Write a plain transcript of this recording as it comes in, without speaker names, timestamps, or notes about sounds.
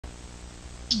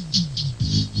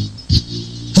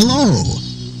Hello,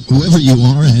 whoever you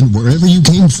are and wherever you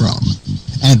came from,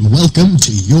 and welcome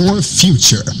to your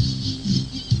future.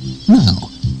 Now,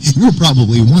 you're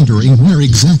probably wondering where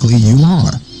exactly you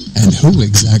are, and who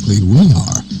exactly we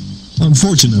are.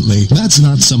 Unfortunately, that's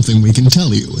not something we can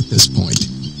tell you at this point.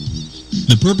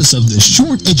 The purpose of this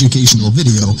short educational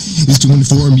video is to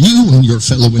inform you and your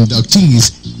fellow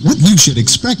inductees what you should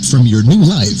expect from your new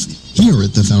life here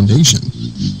at the Foundation.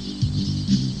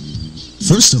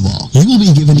 First of all, you will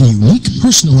be given a unique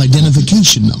personal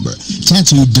identification number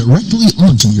tattooed directly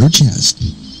onto your chest.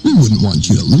 We wouldn't want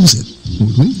you to lose it,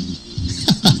 would we?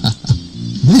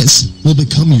 This will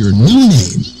become your new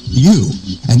name. You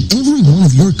and every one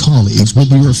of your colleagues will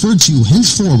be referred to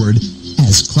henceforward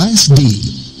as Class D.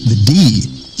 The D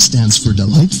stands for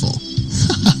delightful.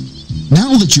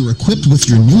 Now that you're equipped with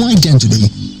your new identity,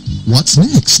 what's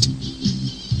next?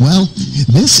 Well,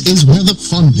 this is where the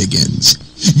fun begins.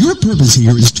 Your purpose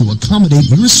here is to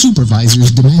accommodate your supervisor's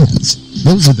demands.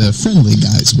 Those are the friendly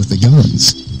guys with the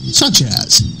guns. Such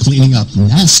as cleaning up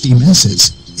nasty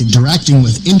messes, interacting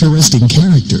with interesting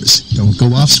characters, don't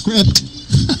go off script,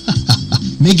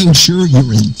 making sure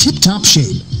you're in tip-top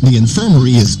shape, the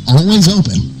infirmary is always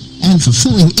open, and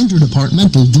fulfilling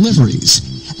interdepartmental deliveries,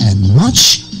 and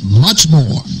much, much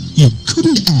more. You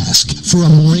couldn't ask for a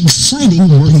more exciting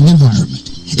working environment.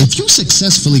 If you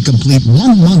successfully complete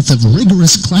 1 month of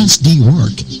rigorous Class D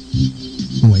work,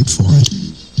 wait for it,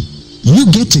 you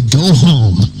get to go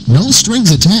home. No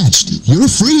strings attached. You're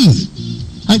free.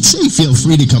 I'd say feel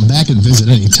free to come back and visit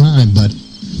any time, but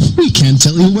we can't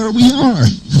tell you where we are.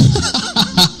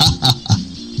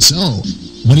 So,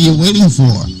 what are you waiting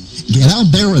for? Get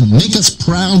out there and make us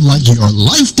proud like your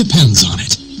life depends on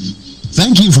it.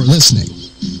 Thank you for listening.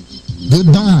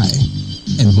 Goodbye.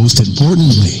 And most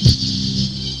importantly,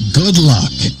 good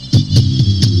luck.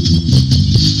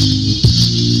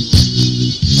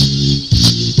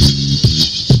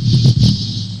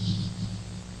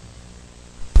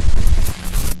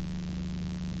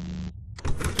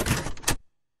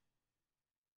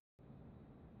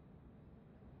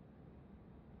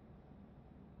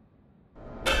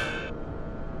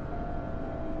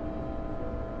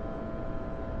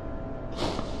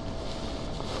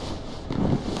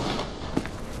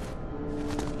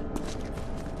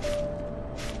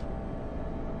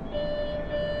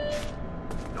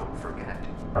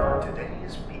 Today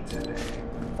is pizza day,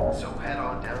 so head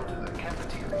on down to the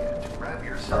cafeteria to grab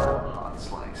yourself a hot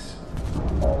slice.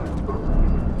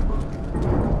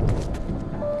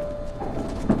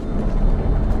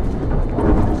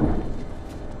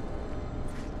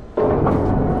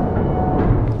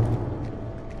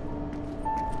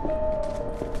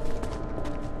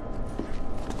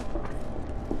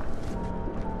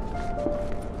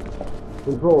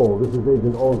 Control, this is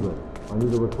Agent Aldrin. I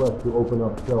need a request to open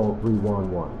up cell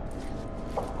 311.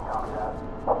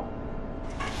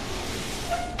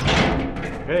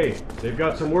 Hey, they've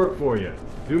got some work for you.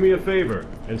 Do me a favor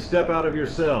and step out of your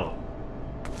cell.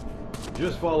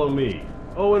 Just follow me.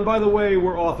 Oh, and by the way,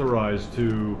 we're authorized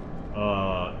to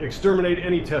exterminate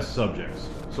any test subjects.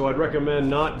 So I'd recommend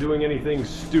not doing anything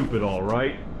stupid, all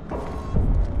right?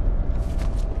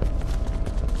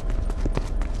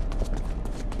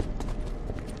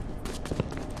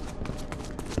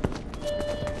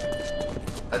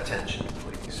 Attention,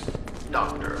 please.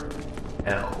 Dr.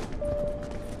 L.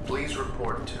 Please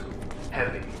report to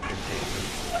heavy containment.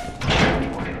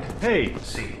 Hey,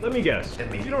 C. let me guess.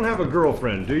 You don't have a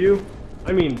girlfriend, do you?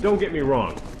 I mean, don't get me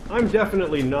wrong. I'm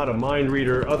definitely not a mind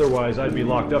reader, otherwise I'd be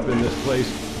locked up in this place.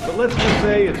 But let's just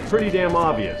say it's pretty damn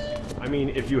obvious. I mean,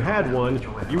 if you had one,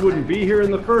 you wouldn't be here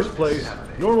in the first place.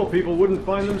 Normal people wouldn't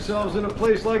find themselves in a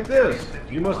place like this.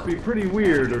 You must be pretty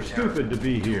weird or stupid to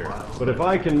be here. But if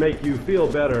I can make you feel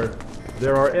better,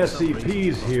 there are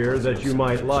SCPs here that you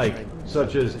might like,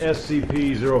 such as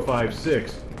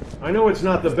SCP-056. I know it's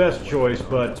not the best choice,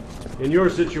 but in your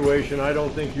situation, I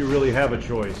don't think you really have a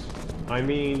choice. I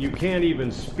mean, you can't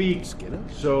even speak,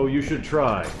 so you should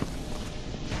try.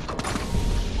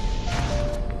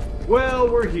 Well,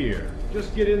 we're here.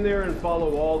 Just get in there and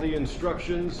follow all the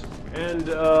instructions, and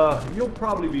you'll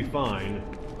probably be fine.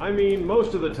 I mean,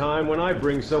 most of the time when I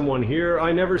bring someone here,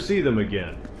 I never see them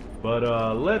again. But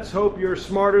let's hope you're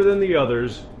smarter than the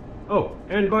others. Oh,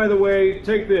 and by the way,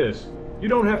 take this. You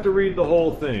don't have to read the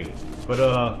whole thing,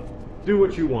 but do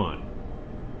what you want.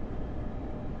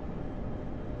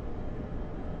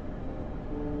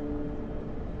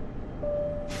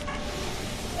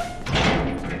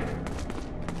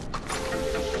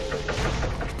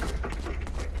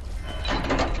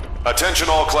 Attention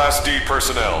all Class D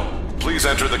personnel. Please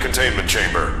enter the containment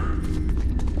chamber.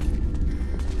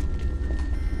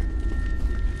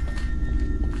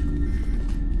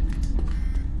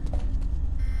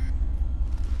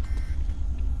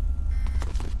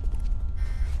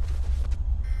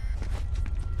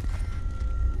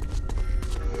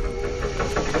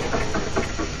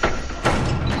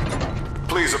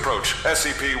 Please approach.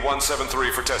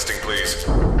 SCP-173 for testing, please.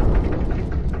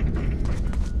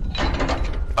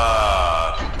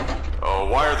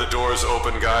 Why are the doors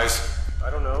open, guys? I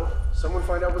don't know. Someone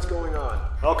find out what's going on.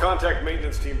 I'll contact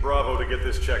Maintenance Team Bravo to get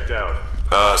this checked out.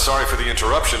 Sorry for the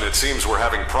interruption. It seems we're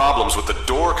having problems with the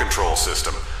door control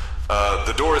system.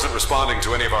 The door isn't responding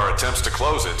to any of our attempts to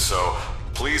close it, so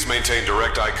please maintain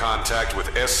direct eye contact with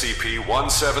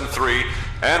SCP-173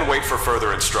 and wait for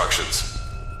further instructions.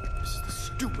 This is the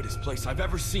stupidest place I've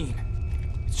ever seen.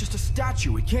 It's just a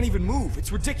statue. It can't even move.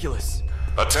 It's ridiculous.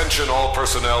 Attention all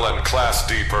personnel and Class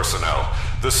D personnel.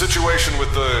 The situation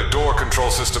with the door control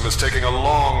system is taking a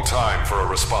long time for a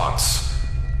response.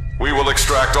 We will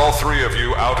extract all 3 of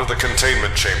you out of the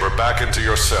containment chamber back into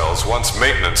your cells once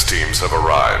maintenance teams have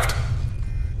arrived.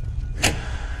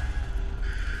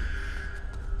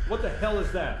 What the hell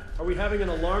is that? Are we having an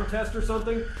alarm test or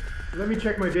something? Let me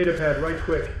check my datapad right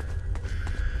quick.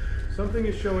 Something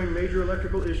is showing major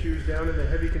electrical issues down in the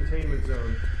heavy containment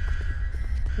zone.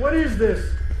 What is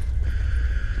this?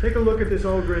 Take a look at this,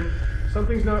 Ogren.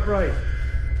 Something's not right.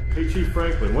 Hey, Chief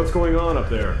Franklin, what's going on up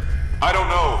there? I don't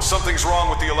know. Something's wrong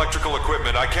with the electrical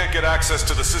equipment. I can't get access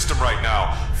to the system right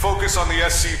now. Focus on the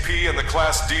SCP and the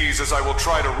Class Ds as I will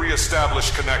try to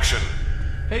re-establish connection.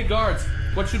 Hey guards,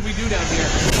 what should we do down here?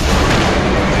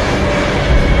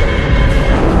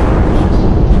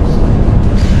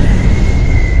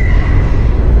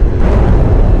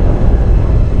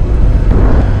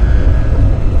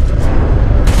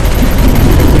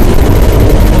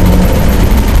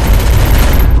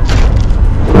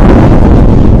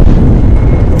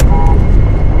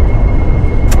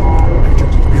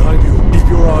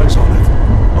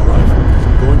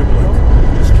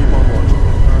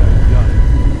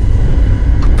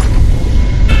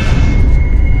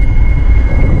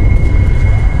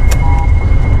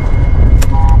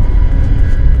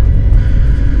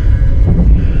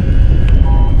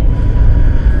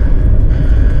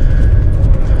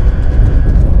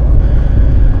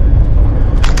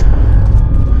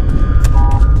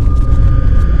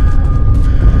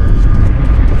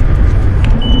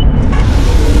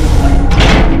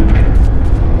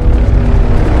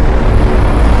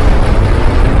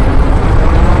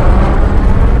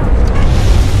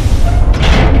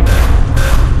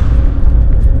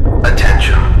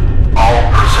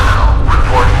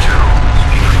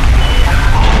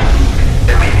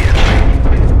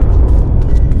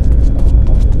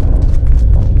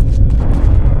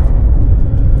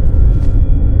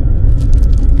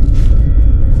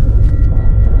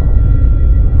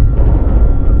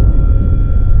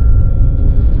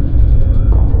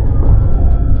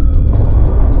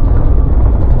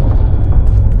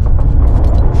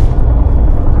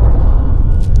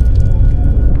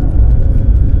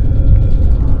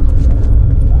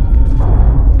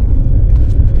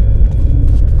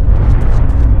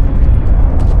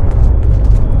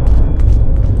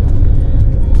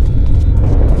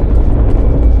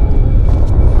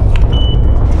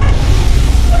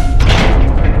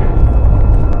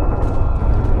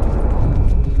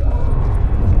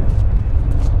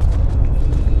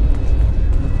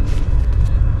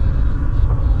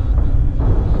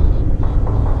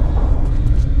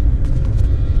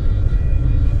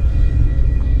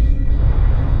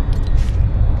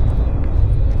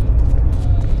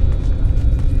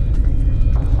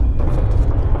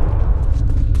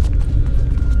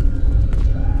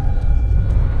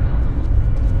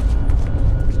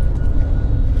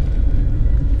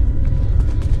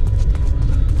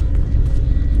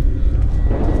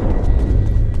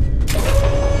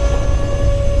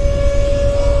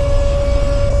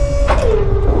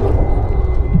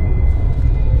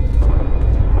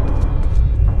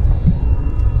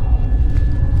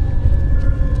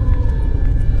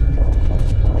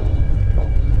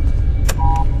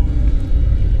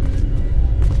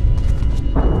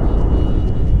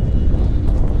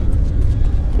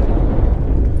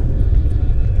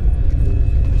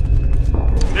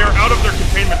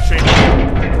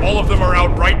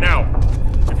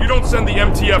 send the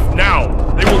MTF now.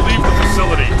 They will leave the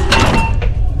facility.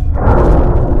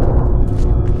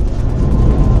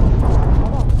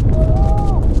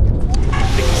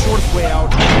 Take the shortest way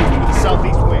out through the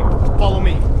southeast wing. Follow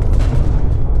me.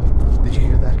 Did you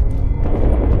hear that?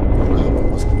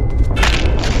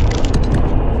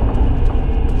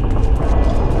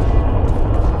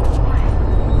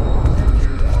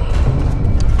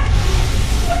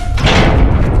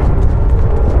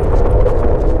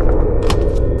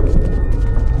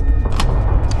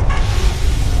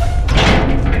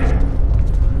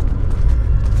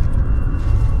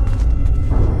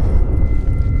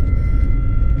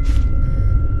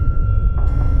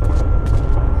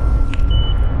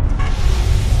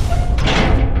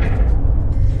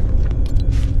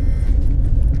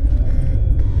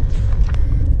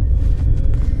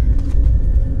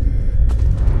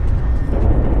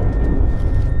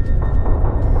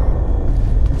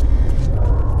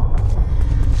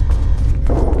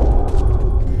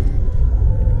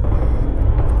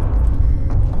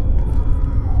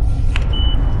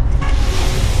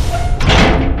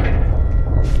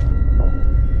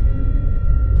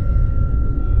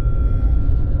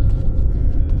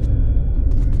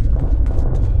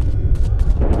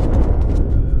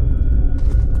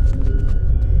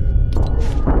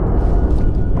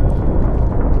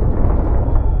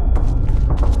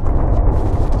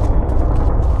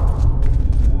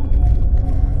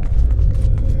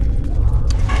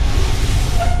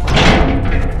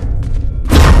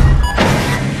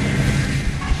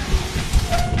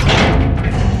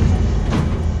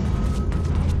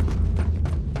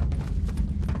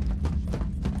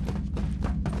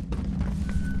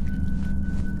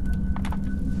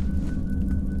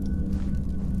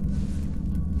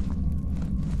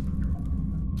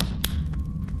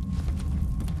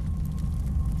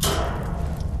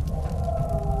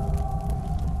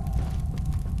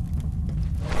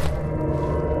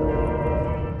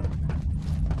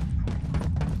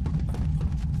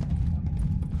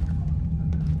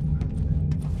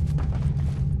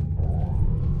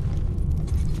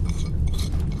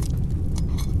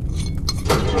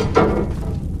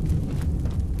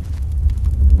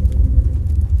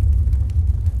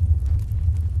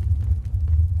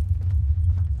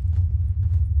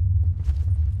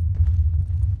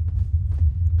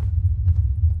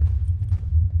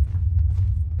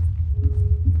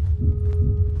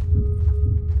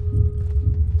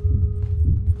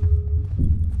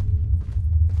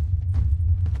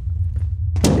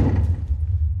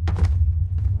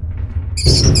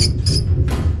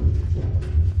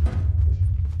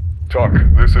 Tuck,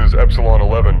 this is Epsilon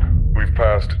 11. We've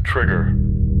passed Trigger.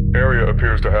 Area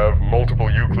appears to have multiple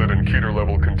Euclid and Keter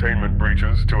level containment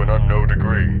breaches to an unknown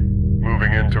degree.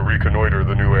 Moving in to reconnoiter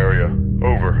the new area.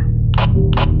 Over.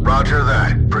 Roger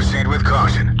that. Proceed with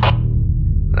caution.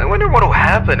 I wonder what'll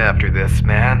happen after this,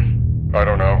 man. I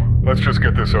don't know. Let's just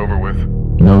get this over with.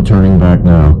 No turning back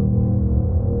now.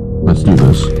 Let's do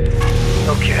this.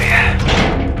 Okay.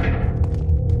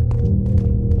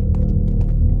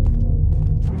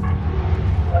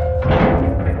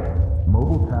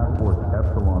 Mobile Task Force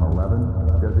Epsilon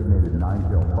 11, designated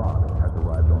 9-tailed fox, has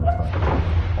arrived on site.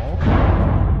 All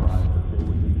personnel advised that they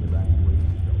would need evacuation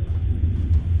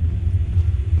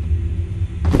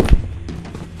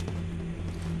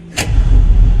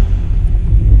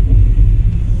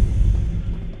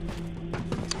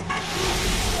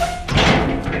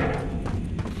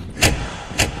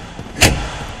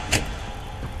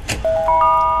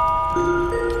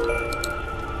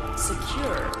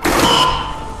Secure.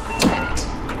 Protect.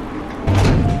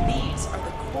 These are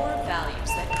the core values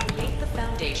that create the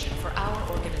foundation for our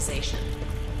organization.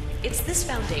 It's this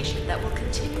foundation that will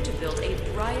continue to build a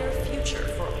brighter future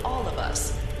for all of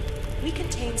us. We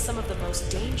contain some of the most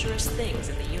dangerous things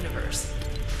in the universe.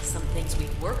 Some things we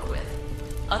work with,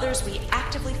 others we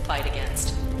actively fight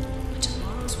against. But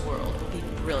tomorrow's world will be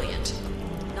brilliant.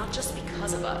 Not just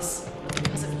because of us, but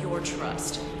because of your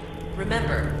trust.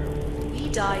 Remember, we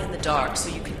die in the dark so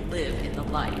you can live in the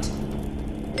light.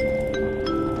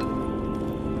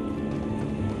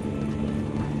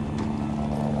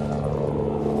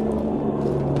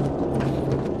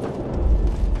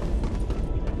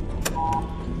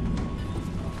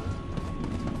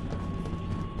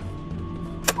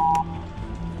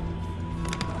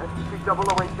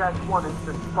 SCP-008-1 has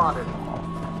been spotted.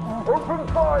 Open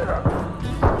fire!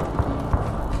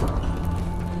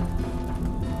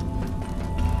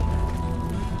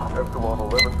 Epsilon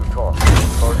 11 to talk.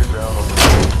 Target down on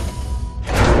the...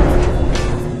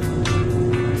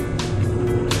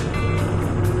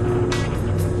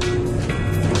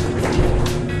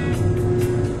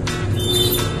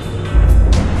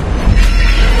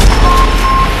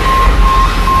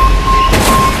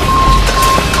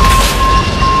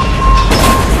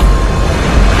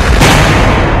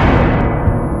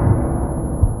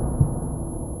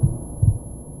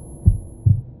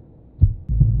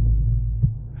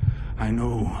 I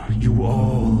know you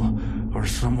all are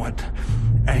somewhat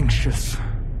anxious.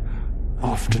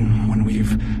 Often when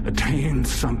we've attained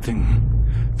something,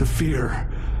 the fear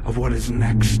of what is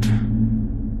next.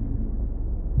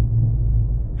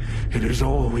 It is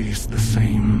always the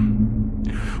same.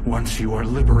 Once you are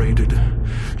liberated,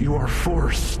 you are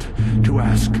forced to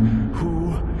ask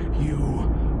who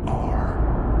you are.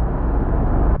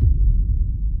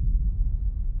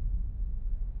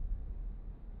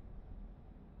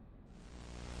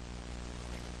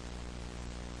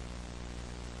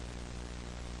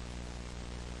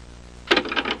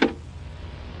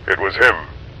 It was him.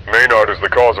 Maynard is the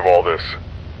cause of all this.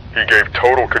 He gave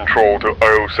total control to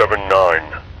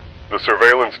 079. The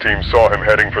surveillance team saw him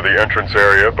heading for the entrance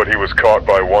area, but he was caught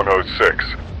by 106.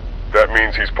 That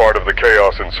means he's part of the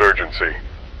Chaos Insurgency.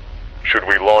 Should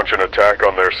we launch an attack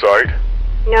on their site?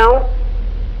 No.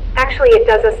 Actually, it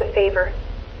does us a favor.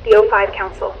 The O5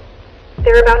 Council.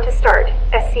 They're about to start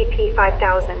SCP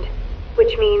 5000,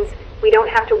 which means we don't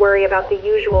have to worry about the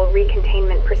usual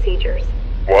recontainment procedures.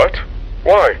 What?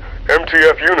 Why?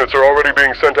 MTF units are already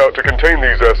being sent out to contain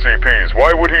these SCPs.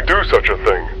 Why would he do such a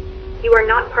thing? You are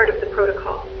not part of the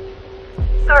protocol.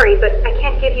 Sorry, but I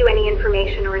can't give you any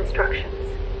information or instructions.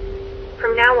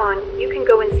 From now on, you can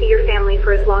go and see your family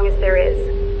for as long as there is.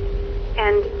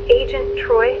 And Agent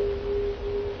Troy,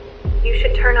 you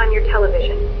should turn on your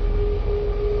television.